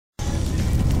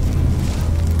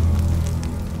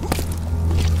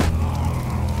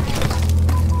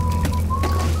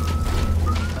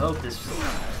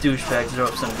douchebag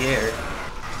drop some gear.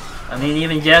 I mean,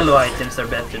 even yellow items are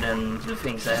better than the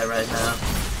things I have right now.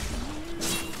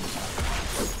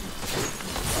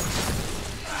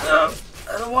 No,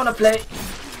 I don't want to play.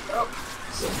 Oh.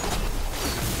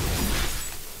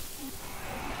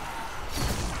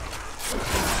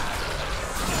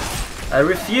 I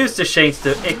refuse to change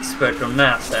to expert or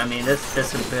master. I mean,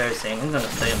 that's embarrassing. I'm gonna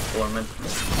play him foreman.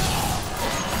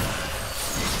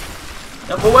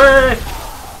 Jump away!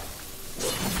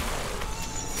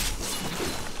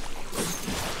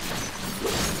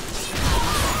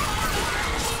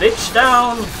 Bitch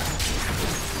down!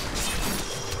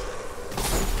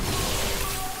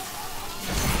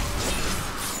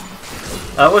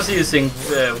 I was using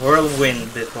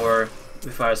Whirlwind before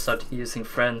I started using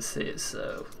Frenzy,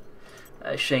 so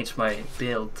I changed my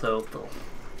build total.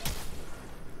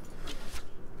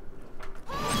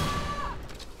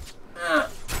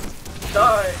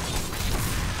 Die!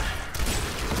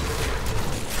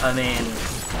 I mean,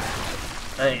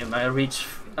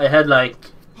 I had like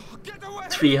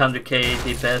 300k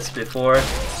DPS before.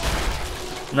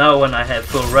 Now when I have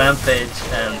full Rampage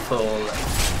and full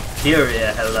Fury,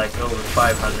 I have like over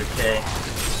 500k.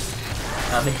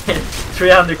 I mean,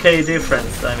 300k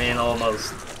difference, I mean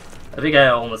almost. I think I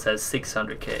almost had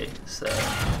 600k, so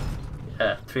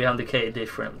yeah, 300k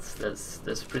difference,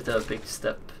 that's pretty a big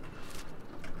step.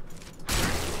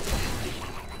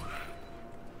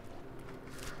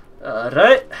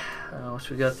 Alright, what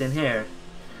we got in here?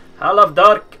 Hall of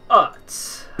Dark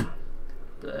Arts.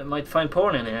 I might find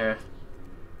porn in here.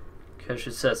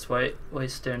 Because says, why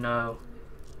is there no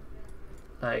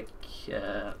like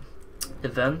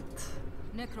event?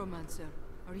 Necromancer,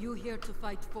 are you here to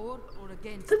fight for or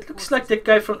against? That looks like the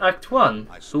guy from Act 1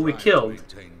 who we killed.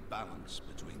 Balance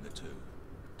between the two.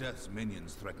 Death's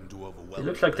minions threaten to overwhelm. He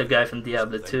looks like the guy from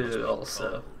Diablo 2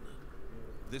 also.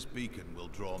 This beacon will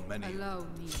draw many. Allow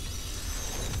me.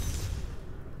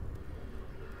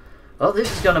 Well, this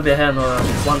is gonna be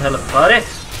one hell of a party.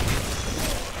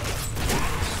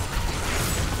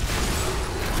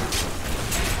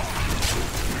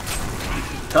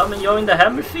 Come and join the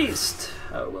Hammer Feast.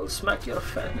 I will smack your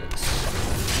face.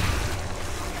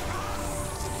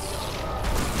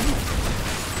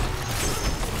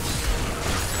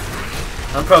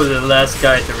 I'm probably the last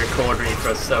guy to record Reaper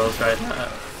of Souls right now.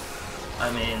 I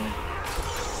mean,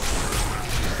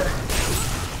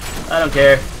 I don't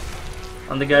care.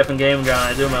 I'm the guy from Game Ground.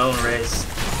 I do my own race.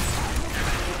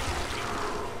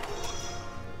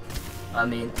 I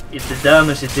mean, if the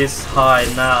damage is this high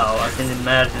now, I can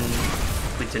imagine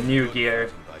with the new gear.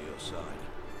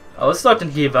 I was starting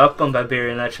to give up on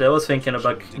Barbarian actually. I was thinking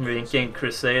about ranking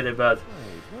Crusader, but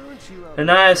when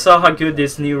I saw how good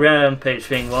this new Rampage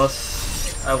thing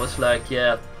was, I was like,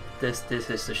 yeah, this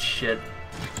is the shit.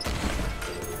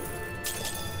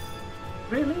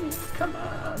 Really? Come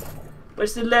on.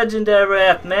 Where's the legendary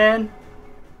at, man?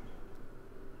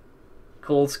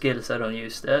 Cold skills, I don't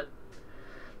use that.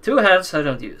 Two hands, I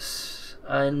don't use.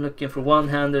 I'm looking for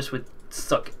one-handers with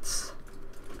sockets.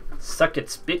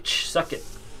 Sockets, bitch, suck it.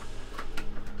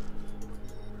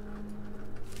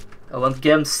 I want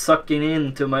gems sucking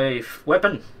into my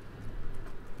weapon.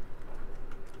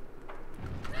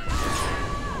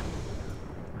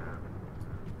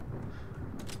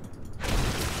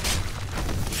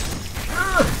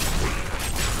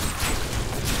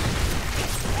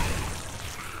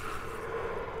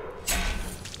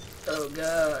 Oh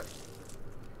god.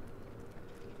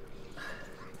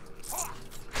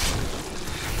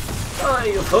 Die,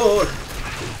 you fool!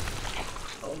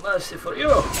 Oh, mercy for you!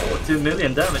 Oh, 2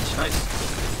 million damage, nice.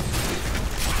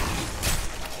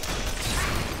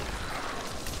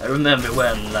 I remember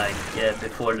when, like,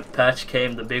 before the patch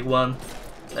came, the big one,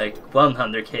 like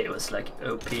 100k was like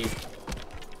OP.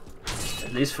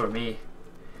 At least for me.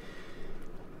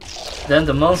 Then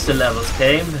the monster levels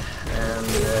came, and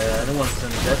I don't want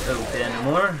them that OP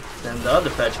anymore. Then the other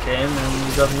patch came, and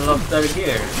we got a lot better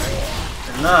gear.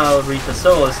 And now Reaper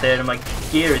Soul is here, and my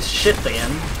gear is shit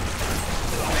again.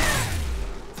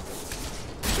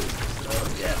 So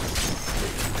yeah,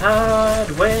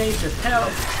 hard way to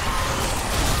help.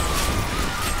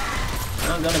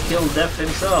 I'm gonna kill Death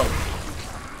himself.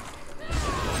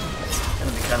 It's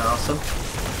gonna be kinda awesome.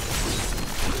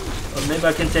 Or maybe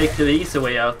I can take the easy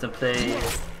way out and play...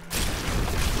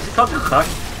 Is it called Huck?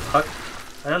 Huck?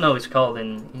 I don't know what it's called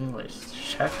in English.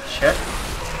 Check?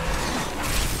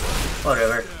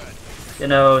 Whatever. You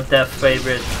know, Death's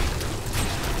favorite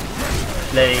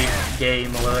play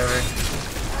game or whatever.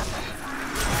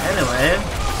 Anyway.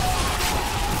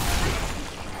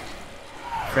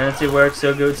 Frenzy works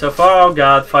so good so far. Oh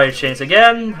god, fire chains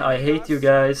again. I hate you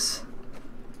guys.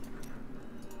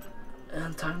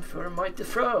 time for a mighty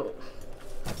throw.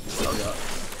 Oh god.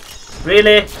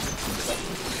 Really?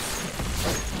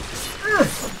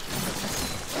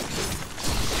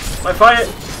 My fire!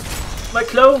 My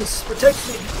clones! Protect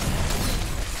me!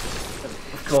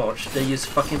 Of course, they use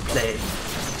fucking plague.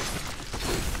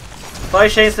 Fire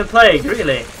chains and plague,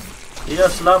 really? You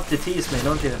just love to tease me,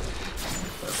 don't you?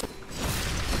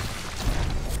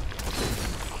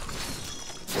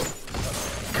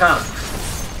 Come.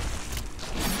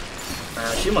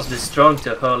 She must be strong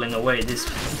to hurling away these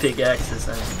big axes.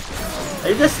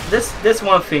 This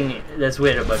one thing that's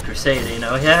weird about Crusader, you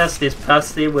know, he has this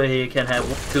passive where he can have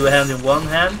two hands in one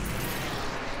hand.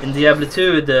 In Diablo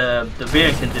 2, the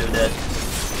Barbarian can do that,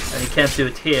 and he can't do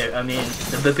it here. I mean,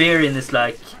 the Barbarian is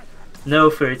like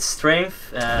known for its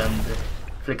strength and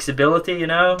flexibility, you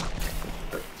know.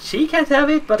 But she can't have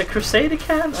it, but a Crusader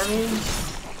can. I mean,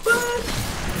 what?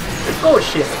 It's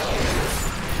bullshit.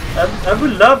 I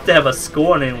would love to have a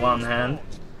Scorn in one hand.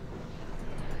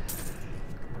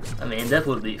 I mean, that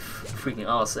would be freaking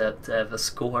awesome to have a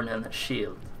Scorn and a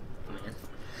shield. I mean,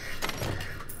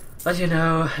 but you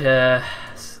know, the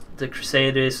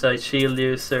Crusader is a shield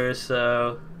user,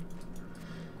 so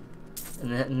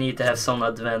and need to have some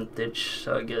advantage.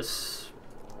 So I guess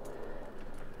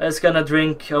I'm just gonna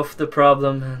drink off the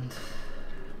problem and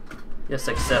just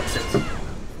accept it.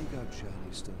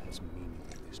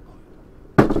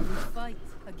 Fight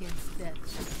against death.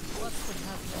 What's the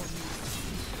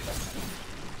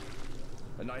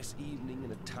A nice evening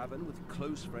in a tavern with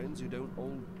close friends who don't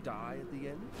all die at the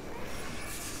end.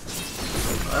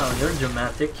 Wow, you're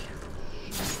dramatic.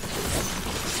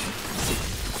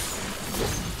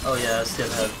 Oh yeah, I still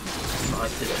have my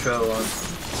throw on.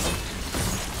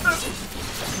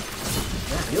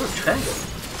 Yeah, you're a dragon.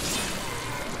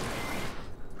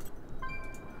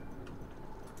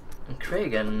 And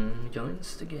Kragan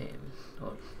joins the game.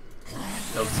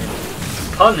 Oh,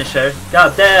 Punisher?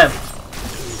 God damn!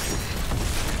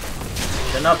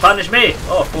 Should not punish me!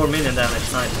 Oh, 4 million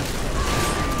damage, nice.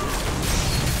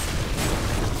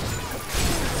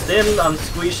 Still, I'm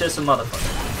squishy as a motherfucker.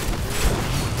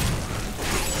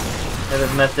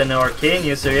 Haven't met any arcane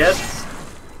user yet.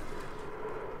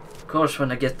 Of course,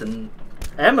 when I get the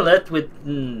amulet with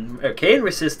arcane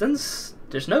resistance,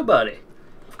 there's nobody.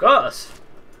 Of course.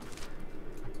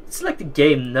 It's like the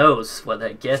game knows what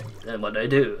I get and what I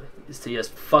do. Is to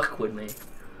just fuck with me.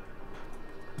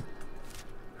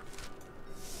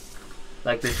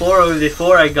 Like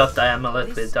before I got the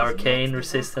amulet with arcane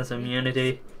resistance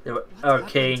immunity, there were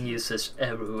arcane users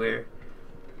everywhere.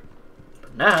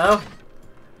 But now,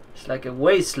 it's like a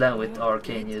wasteland with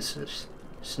arcane users.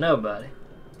 There's nobody.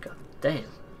 God damn.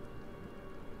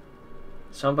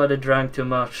 Somebody drank too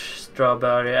much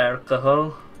strawberry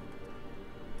alcohol.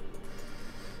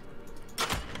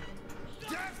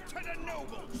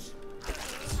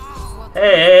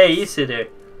 Hey, easy there.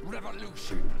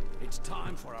 Revolution. It's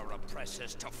time for our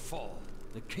oppressors to fall.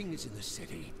 The king is in the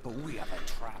city, but we have a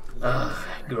trap.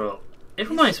 Girl. It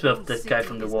reminds me of that guy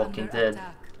from The Walking Dead.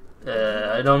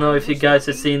 I don't know if you guys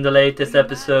have seen the latest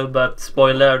episode, but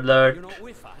spoiler alert.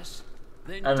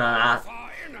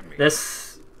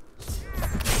 This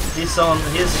he's on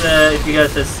his if you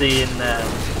guys have seen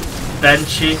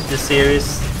Banshee, the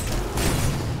series.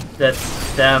 That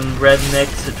damn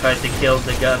rednecks who tried to kill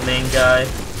the main guy.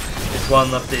 It's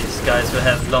one of these guys who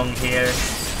have long hair,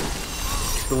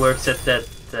 who works at that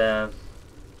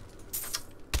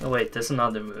oh wait, there's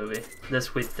another movie.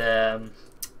 That's with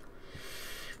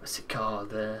what's it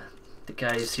called? The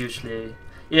guy is usually,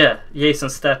 yeah, Jason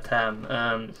Statham.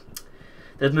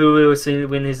 That movie was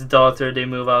when his daughter, they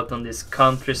move out on this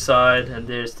countryside, and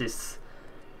there's this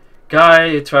guy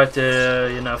who tried to,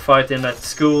 you know, fight him at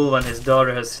school when his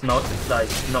daughter has knocked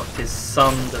his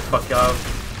son the fuck out.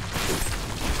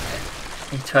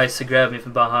 He tries to grab him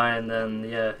from behind, and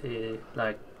yeah, he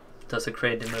like does a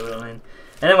crazy move on him.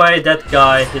 Anyway, that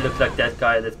guy, he looked like that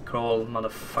guy, that crawl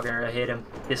motherfucker. I hate him.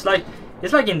 It's like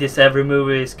in this every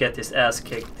movie, he's get his ass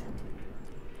kicked.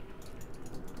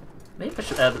 Maybe I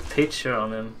should add a picture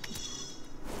on him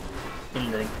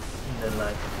in the video.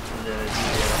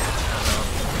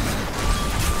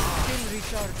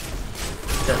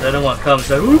 Because I don't want to come and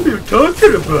say, what are you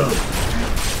talking about?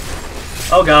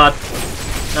 Oh god.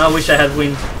 Now I wish I had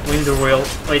Winder Wheel.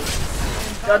 Wait.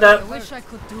 God damn. I wish I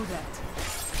could do that.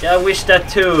 Yeah, I wish that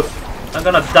too. I'm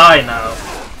gonna die now.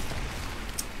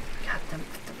 God damn.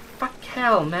 What the fuck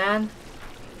hell, man?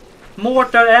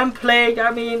 Mortar and plague,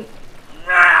 I mean.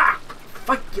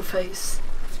 Fuck your face.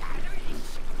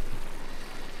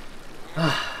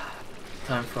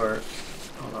 Time for.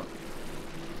 Hold on.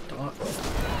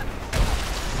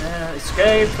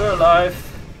 Escape for life.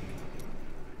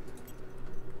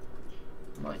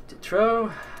 mighty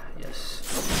throw. Yes.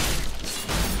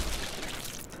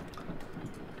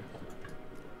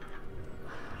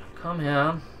 Come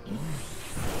here.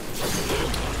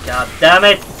 God damn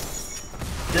it!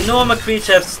 The normal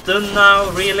creature have stunned now,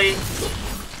 really?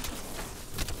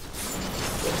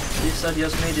 This I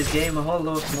just made this game a whole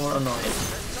lot more annoying.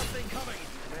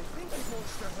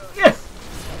 Yeah!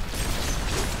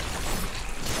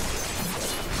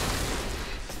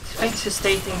 Thanks for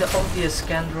stating the obvious,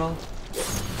 Scandrel.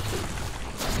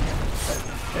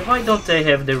 Why don't they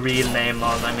have the real name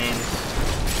on? I mean,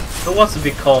 who wants to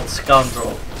be called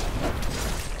Scoundrel?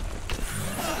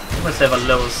 You must have a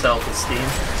low self-esteem.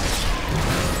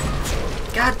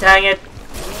 God dang it!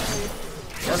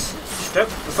 Just step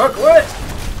the fuck away!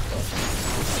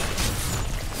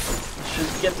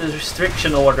 Should get the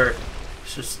restriction order.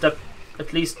 Should step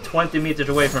at least 20 meters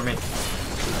away from me.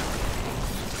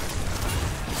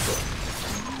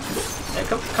 Hey,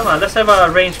 come on, let's have a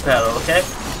range battle, okay?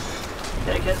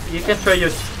 You can throw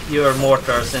your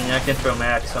mortars and I can throw my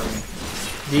axe on you.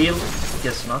 Deal?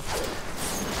 Guess not.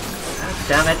 God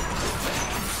damn it.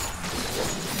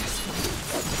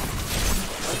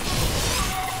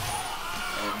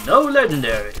 And no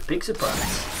legendary. Big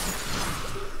surprise.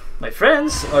 My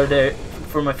friends are there.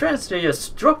 For my friends, they're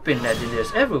just dropping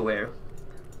legendaries everywhere.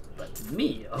 But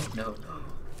me? Oh no, no.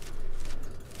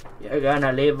 You're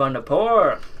gonna live on the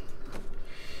poor.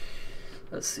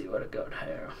 Let's see what I got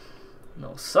here.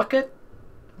 No suck it.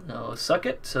 No suck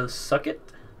it, so suck it.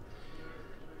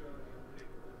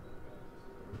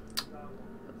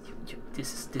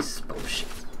 This is bullshit.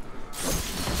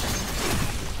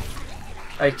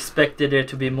 I expected there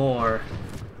to be more.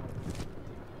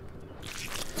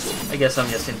 I guess I'm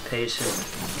just impatient.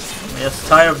 I'm just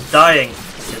tired of dying.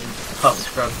 Pop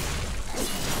scrub.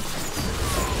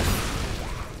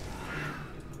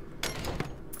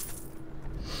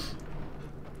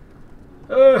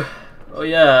 Oh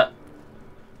yeah,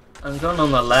 I'm going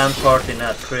on a LAN party in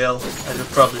April. I will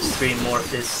probably stream more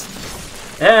of this.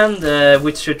 And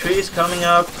Witcher 3 is coming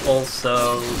up.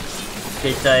 Also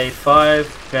GTA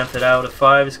 5, Grand Theft Auto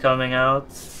 5 is coming out.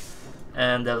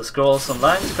 And Elder Scrolls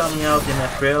Online is coming out in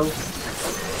April.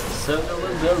 So there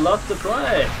will be a lot to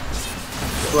play.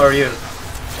 Who are you?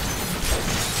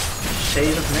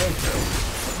 Shade of Nature.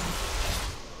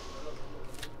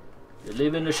 You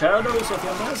live in the shadows of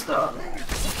your master.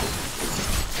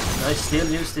 I still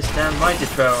use this damn mighty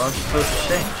throw. I'm supposed to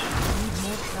change.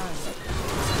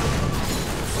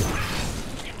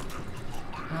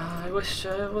 I wish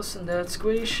I wasn't that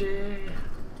squishy.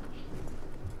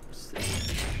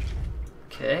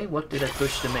 Okay, what did I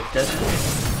push to make that happen?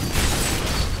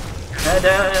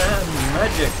 Ta-da!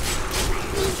 Magic!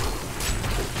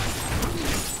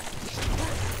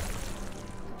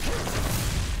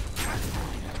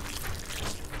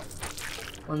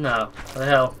 Oh no, what the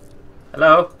hell?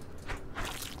 Hello?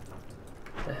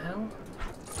 What the hell?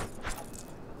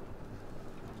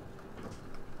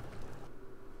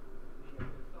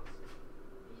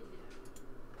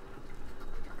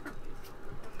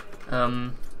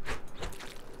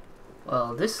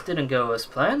 Well, this didn't go as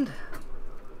planned.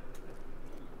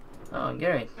 Oh,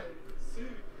 Gary.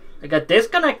 I got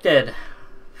disconnected!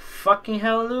 Fucking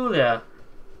hallelujah.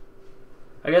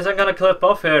 I guess I'm gonna clip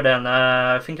off here then.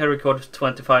 I think I recorded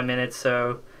 25 minutes,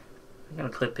 so I'm gonna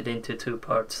clip it into 2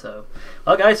 parts. So,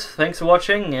 well guys, thanks for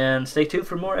watching and stay tuned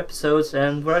for more episodes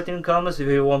and write in the comments if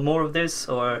you want more of this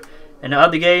or any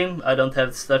other game. I don't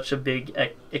have such a big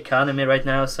economy right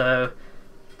now, so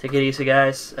take it easy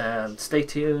guys and stay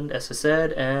tuned as I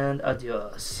said, and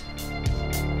adios.